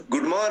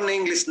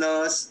morning,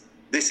 listeners.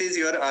 This is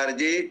your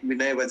RJ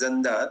Vinay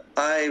Vazandar.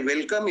 I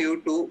welcome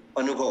you to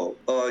Anubhav,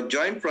 a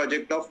joint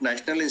project of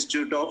National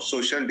Institute of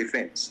Social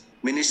Defense,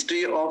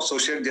 Ministry of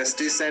Social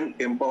Justice and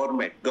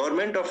Empowerment,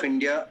 Government of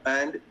India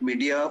and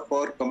Media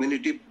for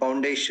Community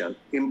Foundation,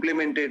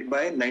 implemented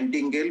by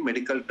Nightingale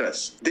Medical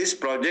Trust. This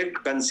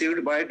project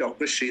conceived by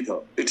Dr.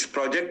 Sridhar. Its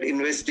project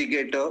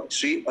investigator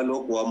Sri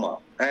Alok Verma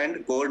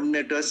and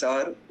coordinators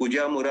are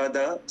Pooja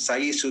Murada,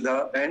 Sai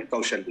Sudha and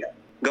Kaushalya.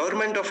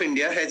 Government of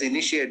India has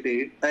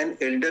initiated an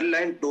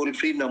Elderline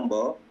toll-free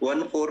number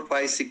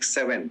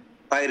 14567.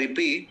 I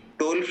repeat,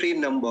 toll-free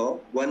number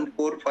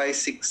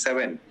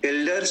 14567.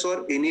 Elders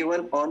or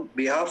anyone on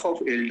behalf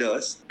of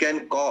elders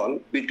can call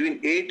between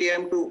 8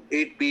 a.m. to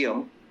 8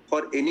 p.m.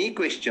 for any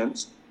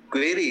questions,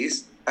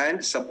 queries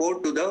and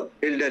support to the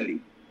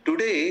elderly.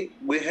 Today,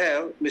 we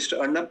have Mr.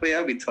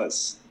 Annapaya with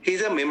us. He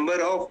is a member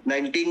of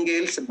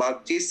Nightingale's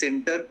Bagchi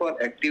Center for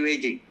Active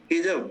Aging. He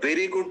is a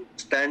very good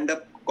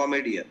stand-up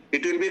comedian.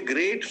 It will be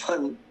great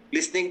fun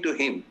listening to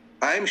him.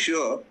 I am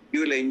sure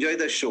you will enjoy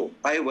the show.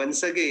 I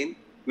once again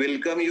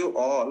welcome you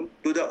all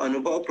to the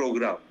Anubhav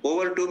program.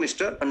 Over to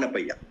Mr.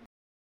 Annapaya.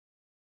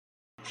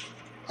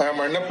 I am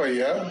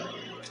Annapaya,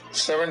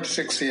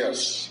 76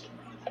 years,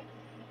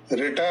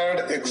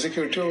 retired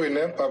executive in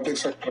a public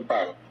sector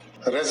bank,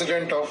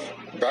 resident of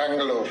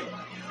Bangalore.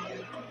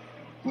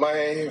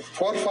 My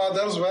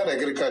forefathers were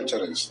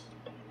agriculturists.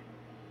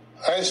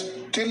 I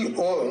still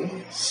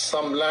own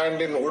some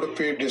land in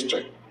Udupi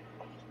district.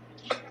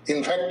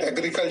 In fact,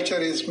 agriculture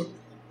is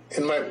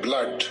in my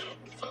blood.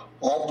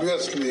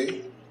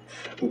 Obviously,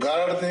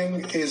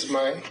 gardening is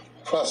my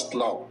first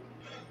love.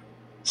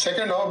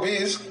 Second hobby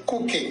is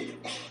cooking.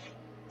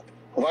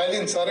 While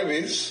in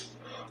service,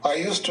 I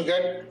used to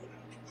get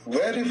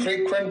very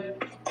frequent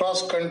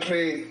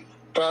cross-country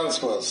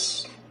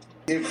transfers.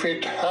 If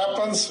it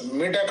happens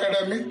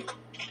mid-academic,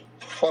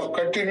 for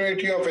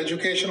continuity of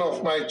education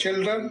of my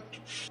children,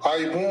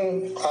 I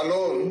move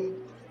alone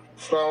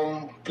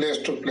from place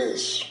to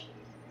place.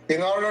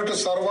 In order to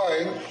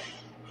survive,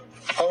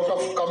 out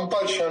of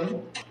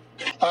compulsion,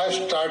 I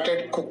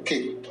started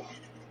cooking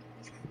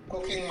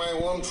my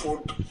own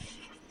food.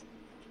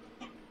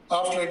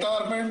 After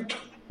retirement,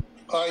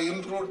 I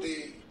improved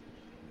the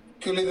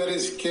culinary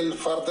skill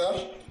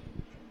further.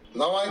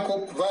 Now I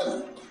cook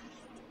well.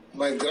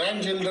 My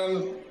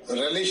grandchildren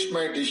relish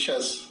my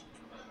dishes.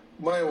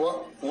 My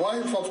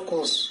wife, of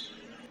course,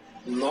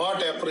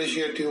 not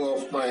appreciative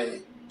of my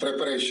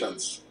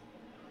preparations.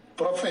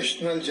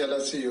 Professional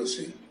jealousy, you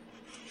see.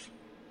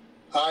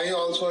 I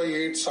also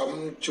eat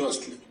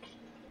sumptuously.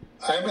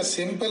 I am a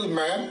simple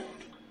man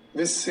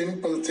with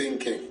simple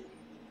thinking.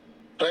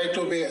 Try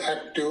to be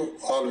active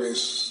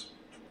always.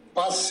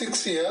 Past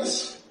 6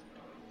 years,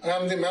 I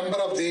am the member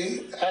of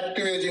the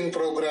Active Aging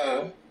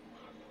program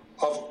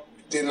of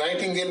the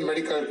Nightingale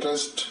Medical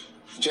Trust,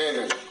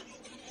 JNM.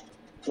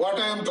 What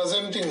I am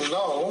presenting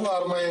now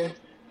are my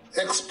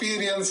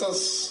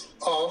experiences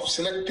of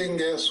selecting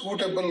a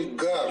suitable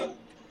girl.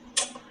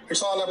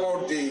 It's all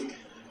about the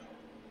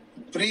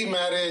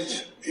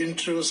pre-marriage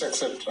interviews,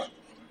 etc.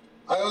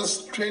 I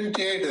was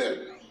 28 then,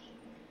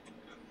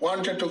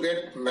 wanted to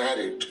get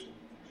married.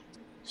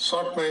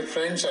 Sought my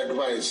friend's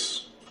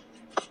advice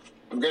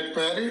to get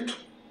married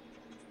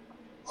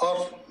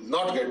or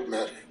not get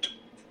married.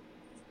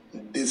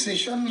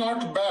 Decision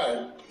not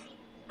bad,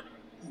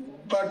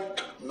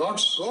 but not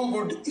so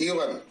good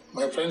even,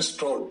 my friends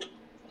told.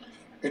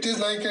 It is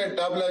like a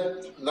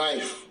double-edged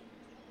knife.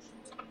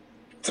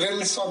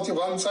 Thrills on the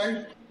one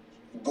side,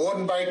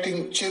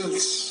 bone-biting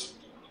chills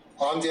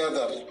on the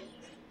other.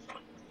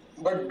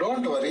 But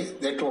don't worry,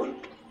 they told.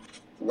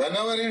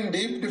 Whenever in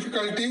deep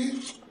difficulty,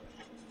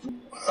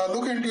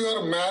 look into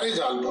your marriage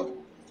album.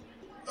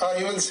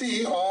 You will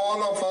see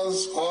all of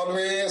us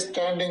always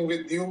standing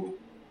with you,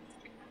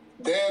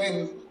 there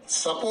in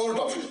support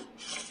of you.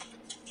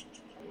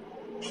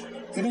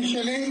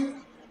 Initially,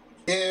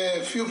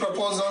 a few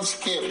proposals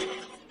came,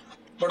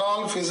 but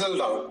all fizzled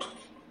out.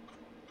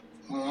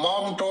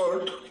 Mom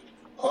told,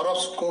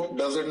 horoscope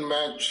doesn't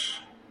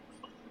match.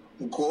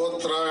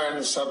 Gotra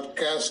and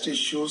subcaste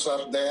issues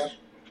are there.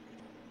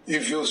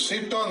 If you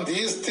sit on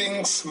these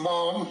things,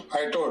 Mom,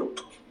 I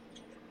told,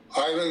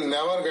 I will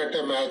never get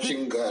a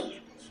matching girl.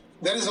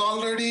 There is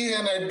already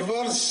an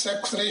adverse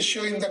sex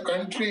ratio in the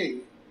country.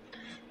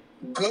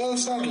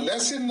 Girls are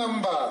less in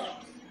number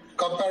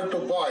compared to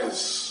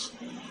boys.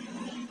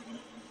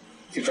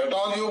 If at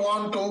all you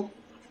want to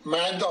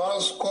match the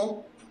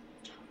horoscope,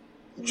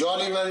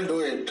 jolly well do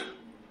it.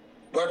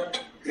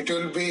 But it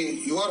will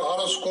be your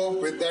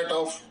horoscope with that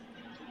of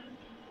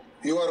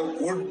your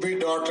would-be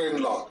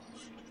daughter-in-law.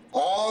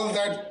 All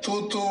that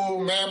tutu,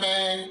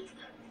 meme,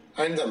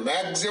 and the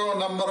maximum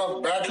number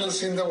of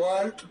battles in the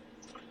world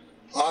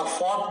are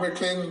fought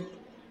between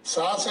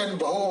Sas and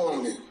Bahu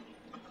only.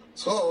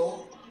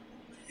 So,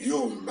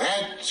 you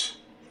match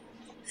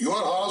your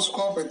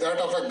horoscope with that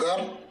of a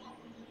girl,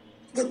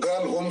 the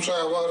girl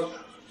whomsoever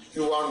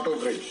you want to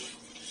bring.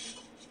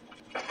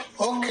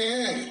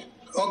 Okay.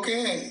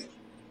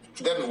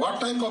 Then what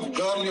type of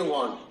girl you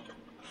want?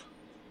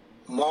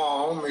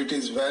 Mom, it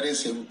is very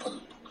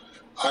simple.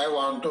 I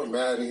want to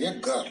marry a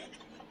girl.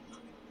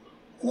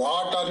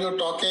 What are you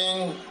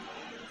talking?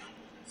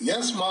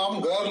 Yes, Mom,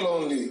 girl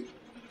only.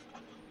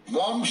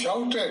 Mom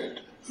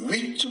shouted,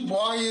 which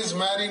boy is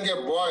marrying a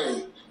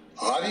boy?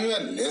 Are you a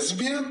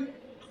lesbian?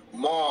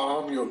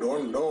 Mom, you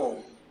don't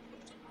know.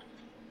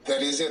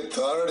 There is a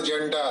third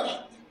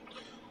gender.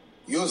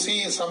 You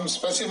see some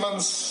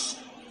specimens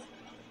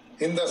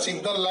in the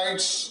signal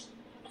lights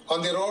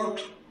on the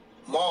road?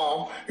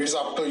 Mom, it's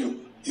up to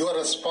you. You are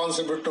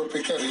responsible to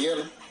pick a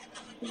real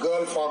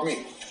girl for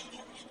me.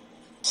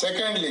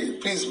 Secondly,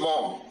 please,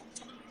 Mom,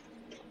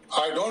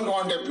 I don't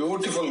want a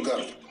beautiful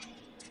girl.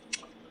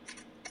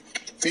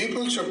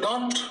 People should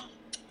not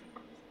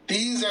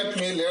tease at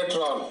me later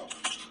on.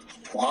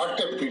 What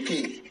a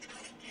pity.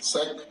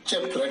 Such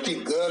a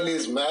pretty girl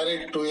is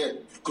married to a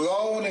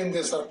clown in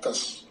the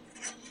circus.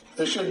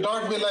 It should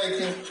not be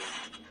like,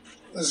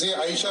 see,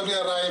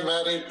 Aishwarya Rai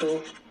married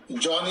to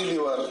Johnny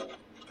Lever,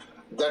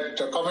 that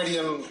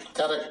comedian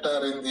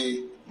character in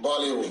the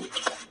Bollywood.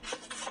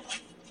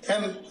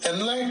 An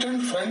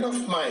enlightened friend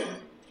of mine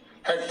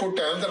had put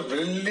another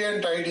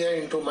brilliant idea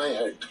into my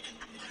head.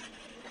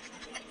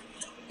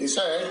 He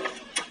said,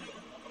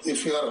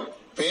 if your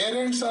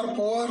parents are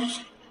poor,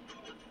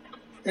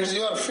 it's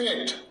your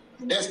fate,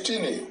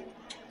 destiny.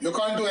 You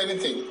can't do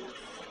anything.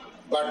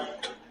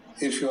 But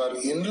if your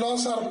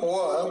in-laws are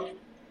poor,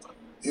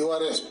 you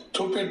are a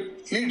stupid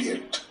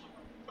idiot.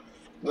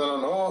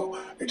 No,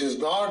 it is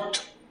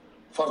not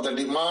for the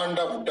demand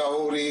of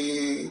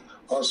dowry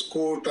or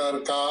scooter,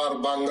 car,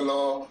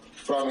 bungalow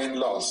from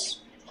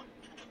in-laws.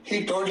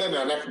 He told an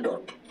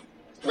anecdote,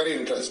 very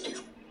interesting.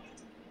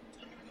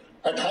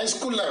 At high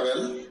school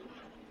level,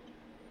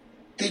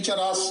 teacher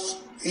asks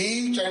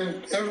each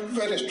and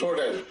every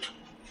student,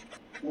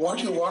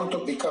 what you want to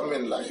become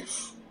in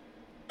life?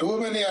 Too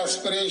many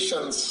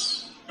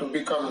aspirations to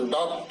become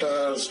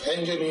doctors,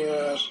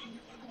 engineers,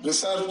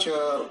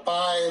 researcher,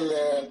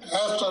 pilot,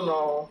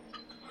 astronaut,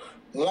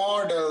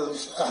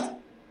 models,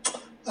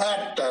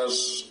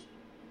 actors.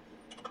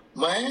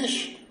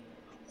 Mahesh,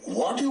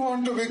 what do you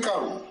want to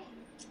become?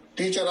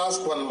 Teacher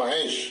asked one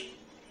Mahesh.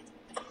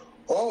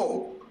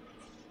 Oh,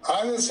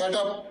 I will set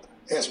up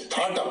a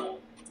startup,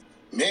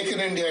 make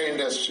in India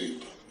industry,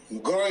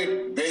 grow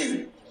it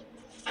big.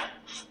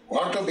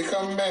 Want to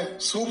become a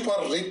super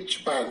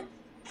rich man,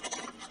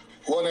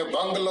 own a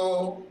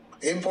bungalow,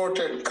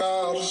 imported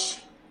cars,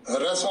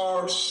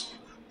 resorts,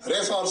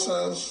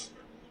 resources,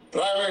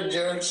 private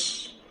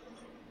jets,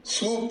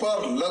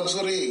 super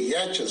luxury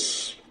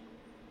yachts.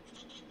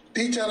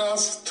 Teacher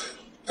asked,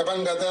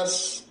 among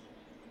others,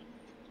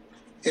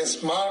 a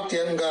smart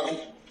young girl,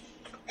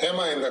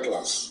 Hema, in the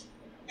class.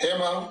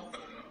 Hema,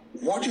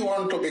 what do you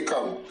want to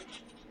become?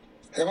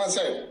 Hema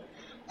said,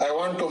 I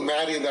want to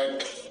marry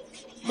that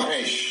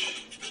Mahesh.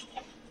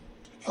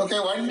 Okay,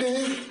 one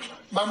day,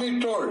 Mummy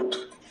told,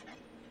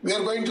 we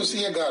are going to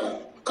see a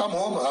girl. Come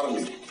home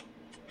early.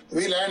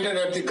 We landed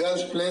at the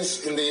girl's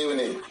place in the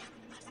evening.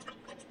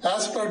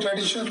 As per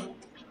tradition,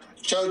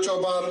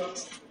 chow-chow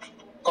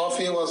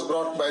coffee was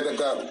brought by the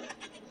girl.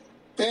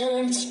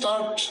 Parents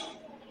started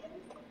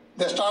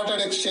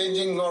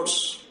exchanging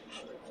notes.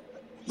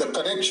 The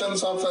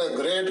connections of a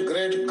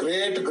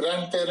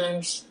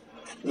great-great-great-grandparents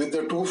with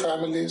the two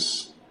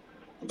families.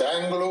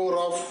 Bangalore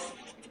of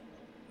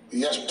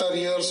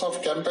yesteryears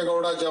of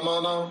Kempegowda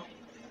Jamana.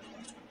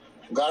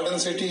 Garden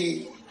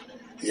City,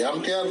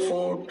 MTR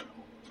food,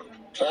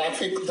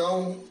 traffic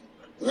down,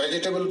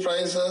 vegetable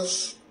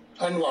prices,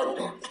 and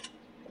whatnot.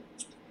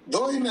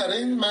 Though in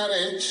arranged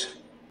marriage,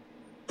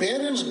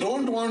 parents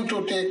don't want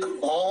to take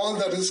all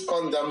the risk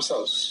on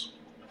themselves.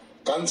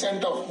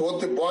 Consent of both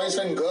the boys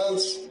and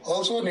girls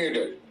also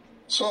needed.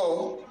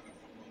 So,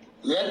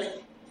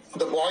 let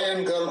the boy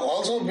and girl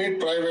also meet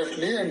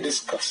privately and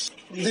discuss.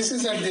 This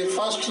is at the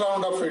first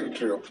round of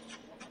interview.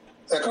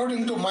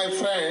 According to my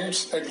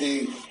friends, at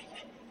the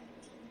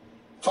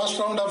first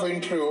round of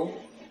interview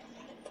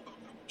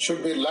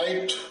should be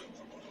light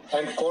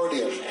and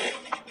cordial,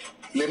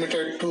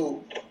 limited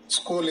to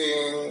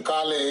schooling,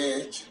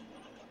 college,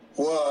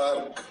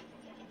 work,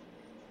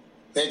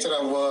 nature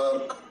of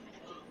work,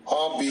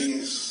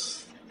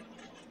 hobbies,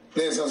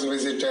 places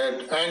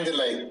visited, and the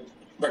like,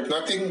 but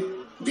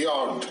nothing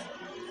beyond.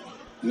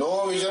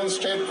 No vision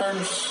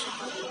statements,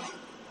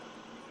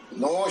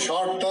 no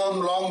short-term,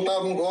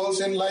 long-term goals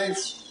in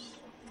life,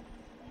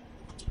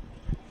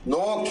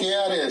 no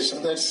KRAs,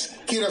 that's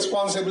key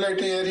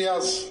responsibility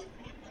areas,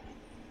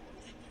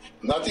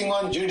 nothing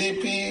on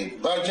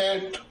GDP,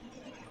 budget,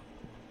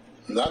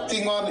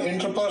 nothing on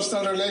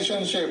interpersonal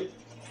relationship,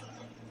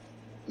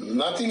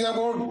 nothing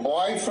about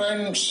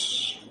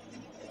boyfriends,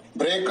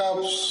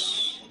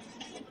 breakups,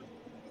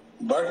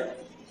 but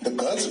the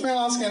girls may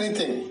ask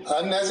anything.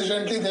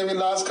 Unhesitantly, they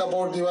will ask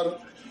about your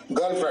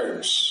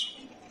girlfriends.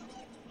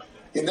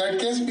 In that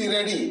case, be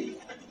ready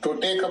to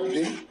take up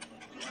the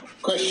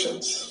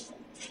questions.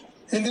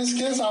 In this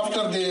case,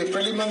 after the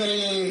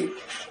preliminary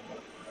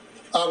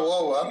are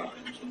over,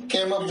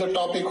 came up the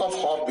topic of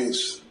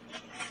hobbies.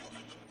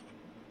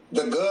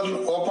 the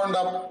girl opened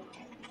up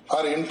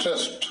her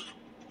interest: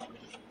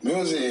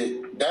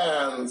 music,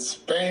 dance,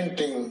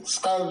 painting,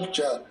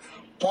 sculpture,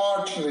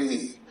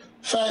 pottery,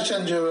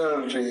 fashion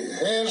jewelry,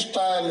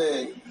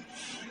 hairstyling,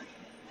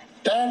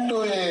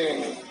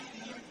 tattooing,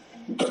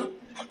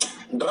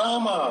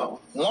 drama,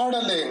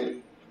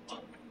 modeling,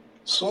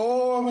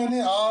 so many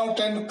art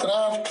and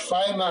craft,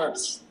 fine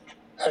arts.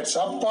 At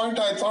some point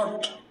I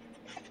thought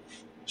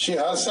she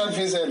herself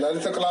is a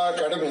Lalita Kala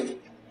Academy.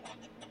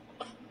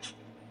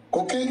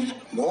 Cooking?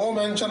 No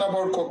mention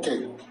about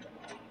cooking.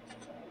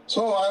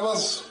 So I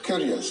was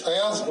curious. I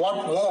asked,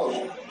 what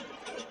more?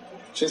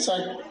 She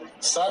said,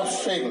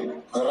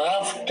 surfing,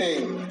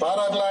 rafting,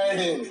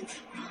 paragliding,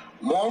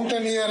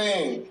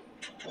 mountaineering,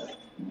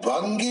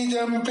 bungee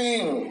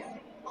jumping,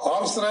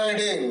 horse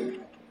riding,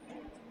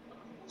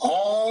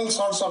 all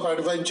sorts of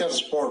adventure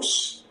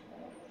sports,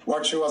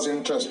 what she was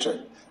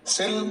interested.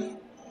 Still,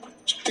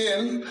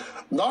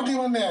 not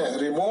even a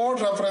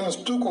remote reference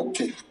to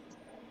cooking.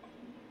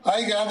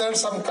 I gathered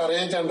some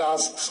courage and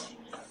asked,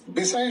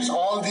 besides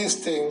all these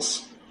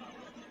things,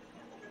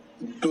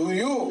 do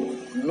you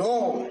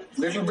know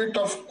little bit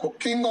of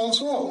cooking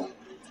also?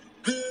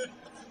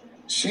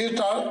 She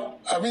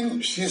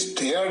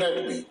stared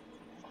at me,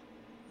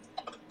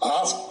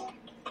 asked,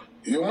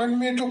 you want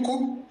me to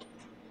cook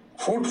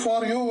food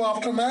for you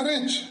after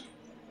marriage?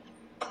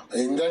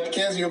 In that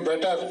case, you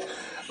better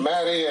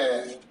marry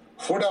a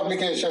food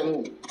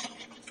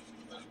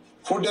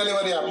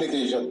delivery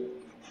application.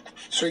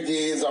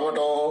 Swiggy,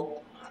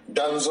 Zomato,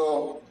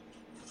 Dunzo.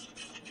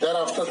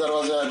 Thereafter, there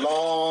was a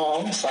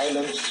long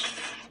silence.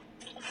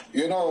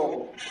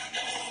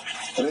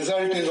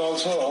 Result is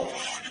also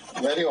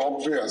very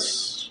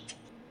obvious.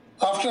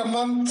 After a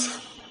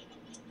month,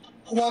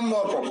 one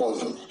more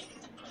proposal.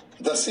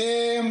 The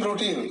same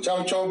routine,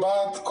 chow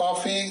bath,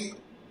 coffee,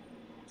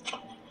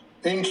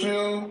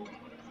 interview,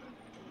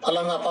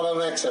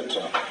 palana,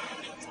 etc.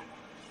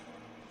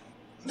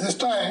 This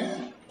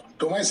time,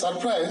 to my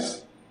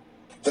surprise,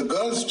 the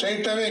girl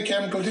straight away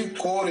came to the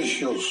core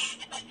issues.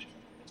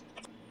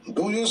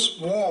 Do you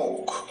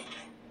smoke?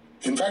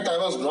 In fact, I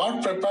was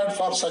not prepared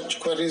for such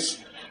queries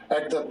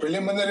at the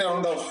preliminary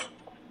round of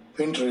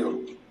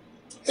interview.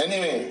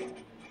 Anyway,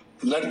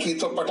 ladki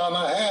to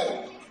patana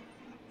hai.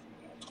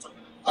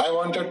 I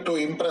wanted to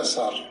impress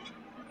her.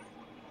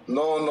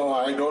 No,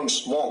 I don't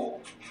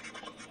smoke.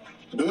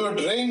 Do you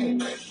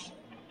drink?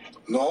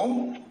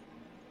 No.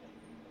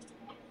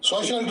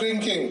 Social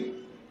drinking?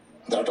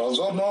 That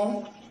also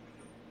no.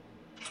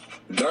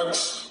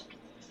 Drugs?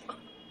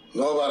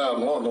 No, Bara,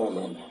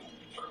 no.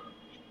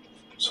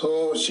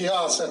 So she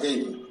asked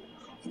again,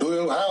 do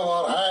you have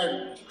or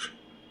had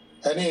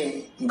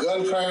any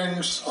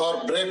girlfriends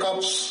or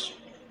breakups?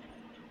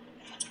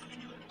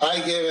 I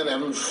gave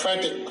an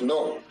emphatic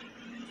no.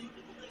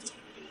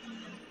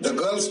 The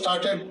girl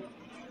started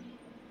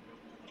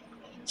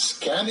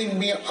scanning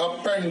me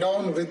up and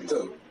down with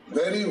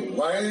very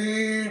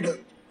wide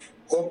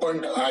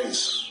opened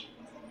eyes.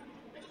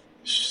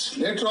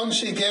 Later on,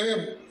 she gave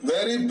a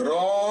very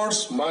broad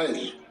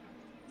smile.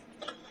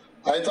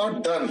 I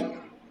thought, done.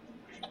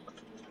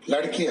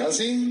 Ladki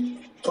hasi,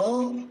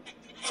 to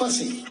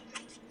fasi.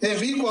 A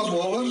week was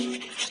over.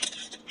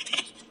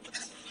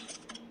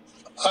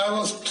 I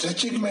was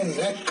stretching my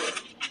neck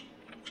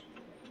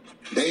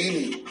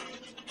daily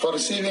for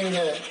receiving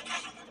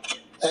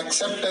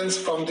acceptance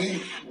from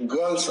the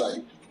girl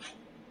side.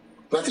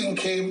 Nothing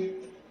came.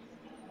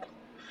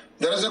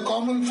 There is a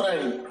common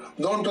friend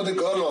known to the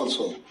girl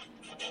also.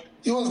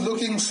 He was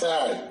looking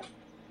sad.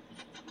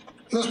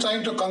 He was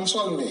trying to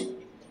console me.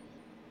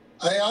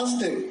 I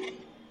asked him,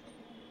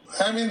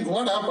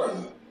 what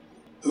happened?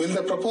 Will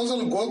the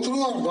proposal go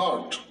through or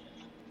not?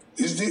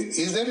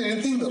 Is there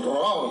anything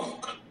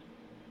wrong?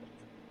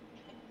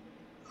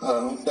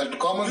 That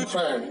common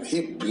friend,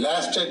 he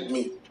blasted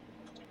me.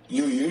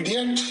 You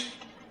idiot!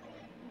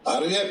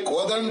 Are you a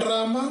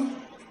Kodandrama?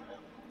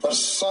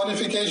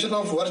 Personification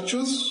of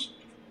virtues?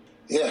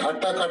 A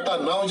hatta-katta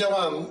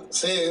naujawan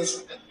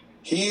says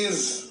he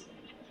is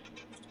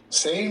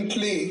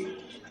saintly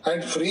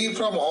and free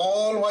from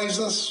all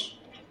vices.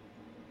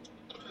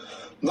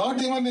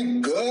 Not even a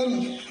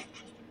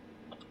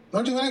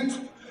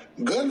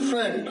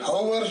girlfriend,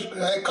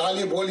 however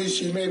Kali Boli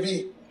she may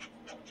be.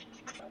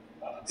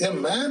 A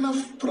man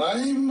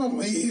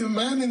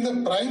in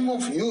the prime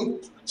of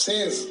youth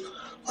says,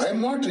 I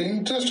am not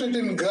interested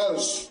in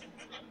girls.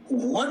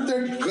 What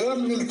that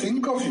girl will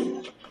think of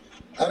you?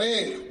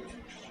 Arey,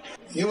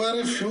 you are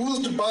a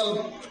fused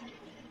bulb.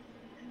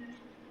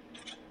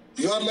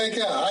 You are like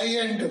a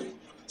high-end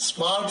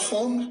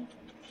smartphone.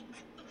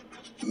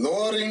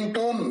 No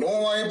ringtone,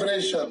 no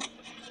vibration.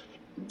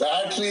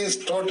 Battery is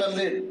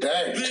totally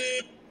dead.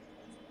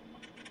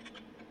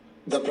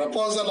 The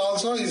proposal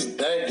also is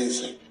dead, he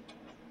said.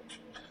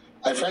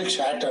 I felt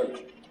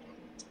shattered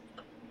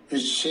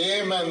with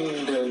shame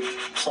and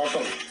sort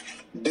of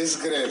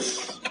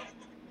disgrace.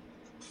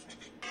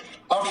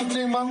 After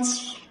 3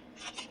 months,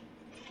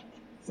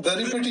 the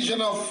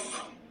repetition of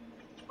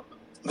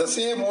the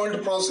same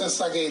old process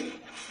again.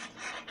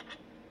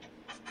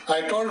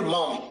 I told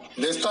mom,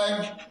 this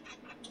time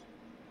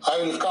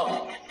I will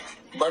come,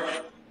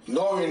 but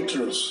no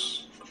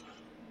interviews.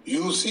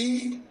 You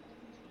see,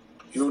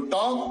 you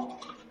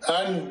talk,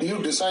 and you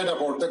decide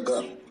about the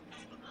girl.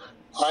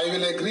 I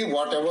will agree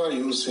whatever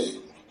you say.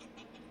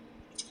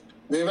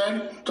 We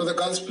went to the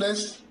girl's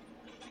place.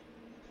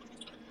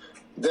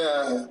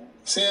 The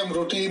same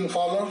routine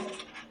followed.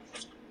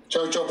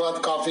 Chow chow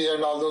bath, coffee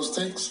and all those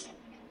things.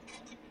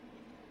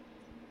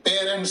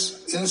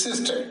 Parents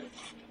insisted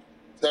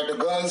that the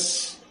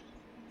girls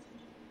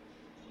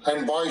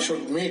and boys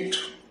should meet.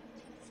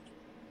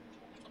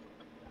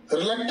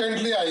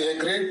 Reluctantly, I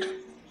agreed.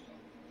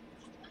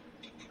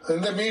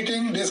 In the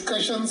meeting,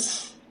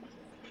 discussions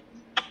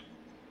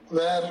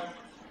were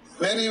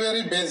very,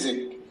 very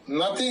basic.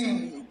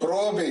 Nothing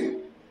probing.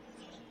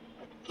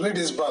 We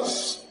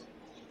discussed.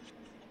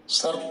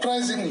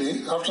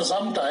 Surprisingly, after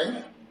some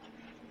time,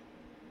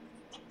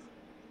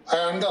 I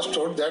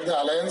understood that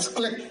the alliance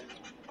clicked.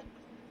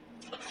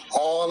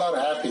 All are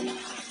happy.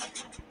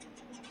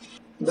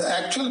 The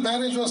actual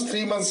marriage was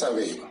 3 months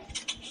away.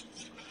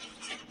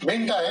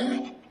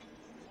 Meantime,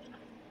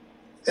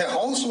 a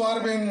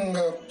housewarming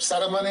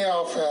ceremony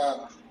of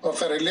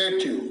a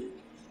relative.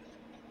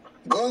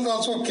 Girls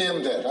also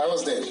came there. I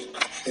was there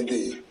in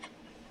the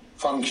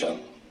function.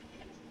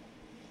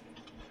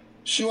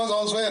 She was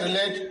also a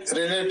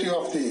relative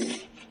of the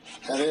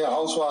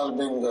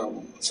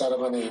housewarming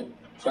ceremony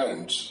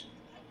friends.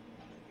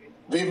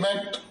 We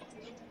met,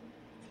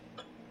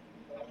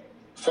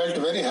 felt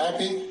very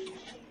happy.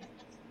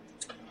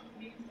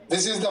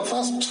 This is the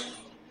first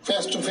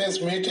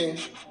face-to-face meeting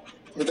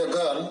with a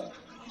girl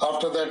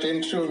after that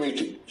interview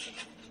meeting.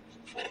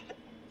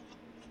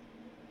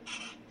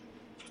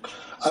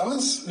 I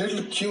was a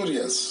little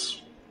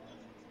curious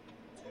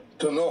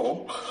to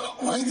know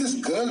why this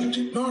girl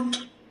did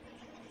not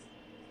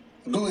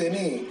do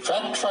any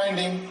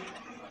fact-finding,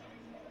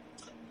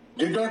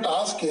 did not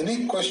ask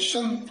any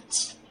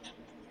questions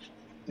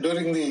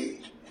during the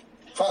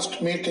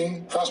first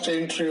meeting, first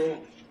interview.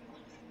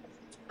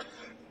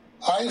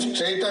 I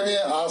straight away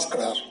asked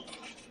her,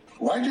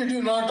 why did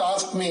you not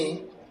ask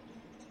me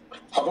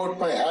about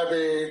my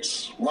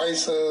habits,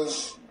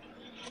 vices,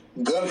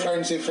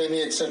 girlfriends, if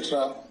any,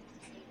 etc.?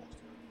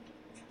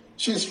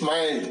 She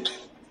smiled,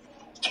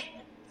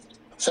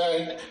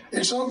 said,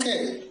 it's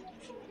okay.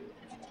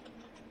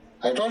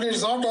 I told her,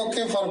 it's not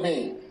okay for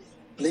me.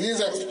 Please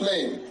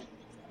explain.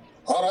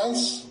 Or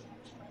else,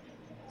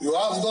 you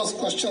ask those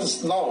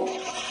questions now.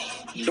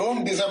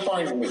 Don't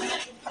disappoint me.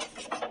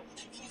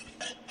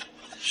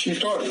 She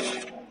told,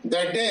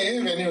 that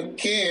day when you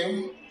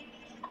came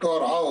to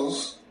our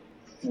house,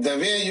 the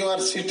way you are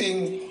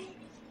sitting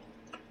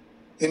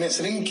in a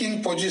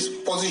shrinking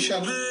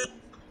position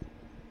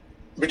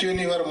between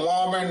your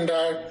mom and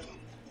dad,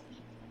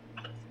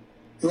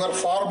 your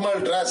formal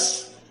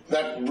dress,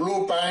 that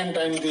blue pant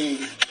and the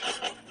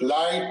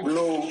light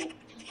blue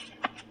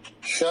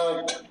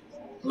shirt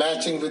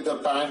matching with the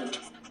pant,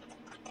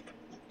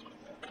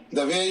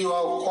 the way you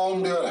have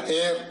combed your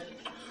hair,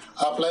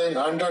 applying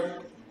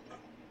 100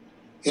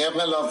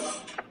 ml of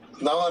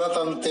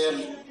Navaratan tel.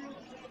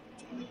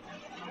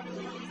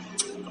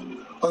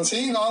 On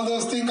seeing all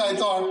those things, I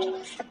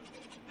thought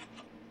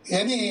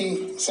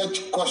any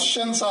such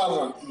questions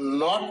are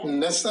not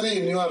necessary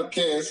in your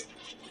case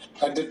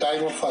at the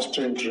time of first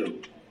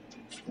interview.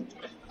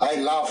 I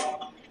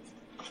laughed.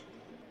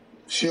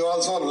 She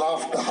also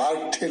laughed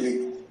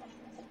heartily.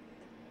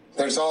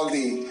 That's all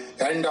the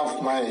end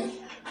of my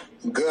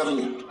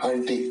girl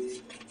hunting.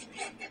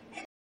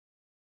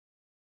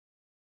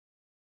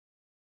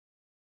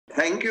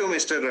 Thank you,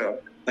 Mr.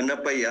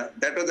 Annapaya.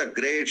 That was a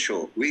great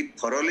show. We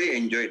thoroughly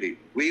enjoyed it.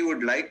 We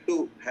would like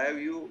to have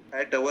you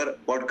at our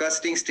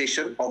podcasting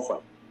station often.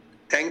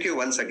 Thank you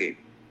once again.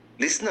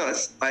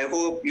 Listeners, I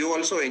hope you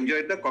also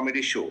enjoyed the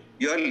comedy show.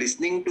 You are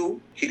listening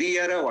to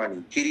Hiriyara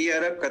Vani,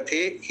 Hiriyara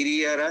Kathe,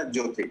 Hiriyara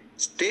Jyote.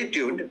 Stay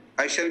tuned.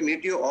 I shall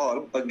meet you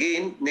all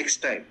again next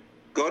time.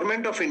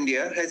 Government of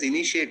India has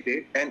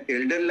initiated an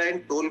elder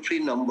line toll-free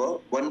number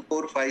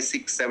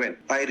 14567.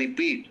 I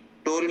repeat,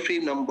 toll-free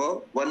number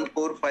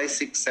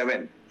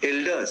 14567.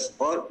 Elders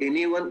or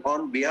anyone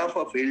on behalf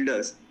of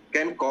elders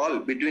can call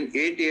between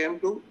 8 a.m.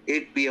 to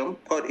 8 p.m.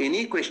 for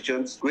any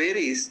questions,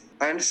 queries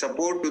and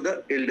support to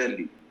the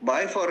elderly.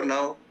 Bye for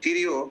now.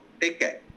 Cheerio. Take care.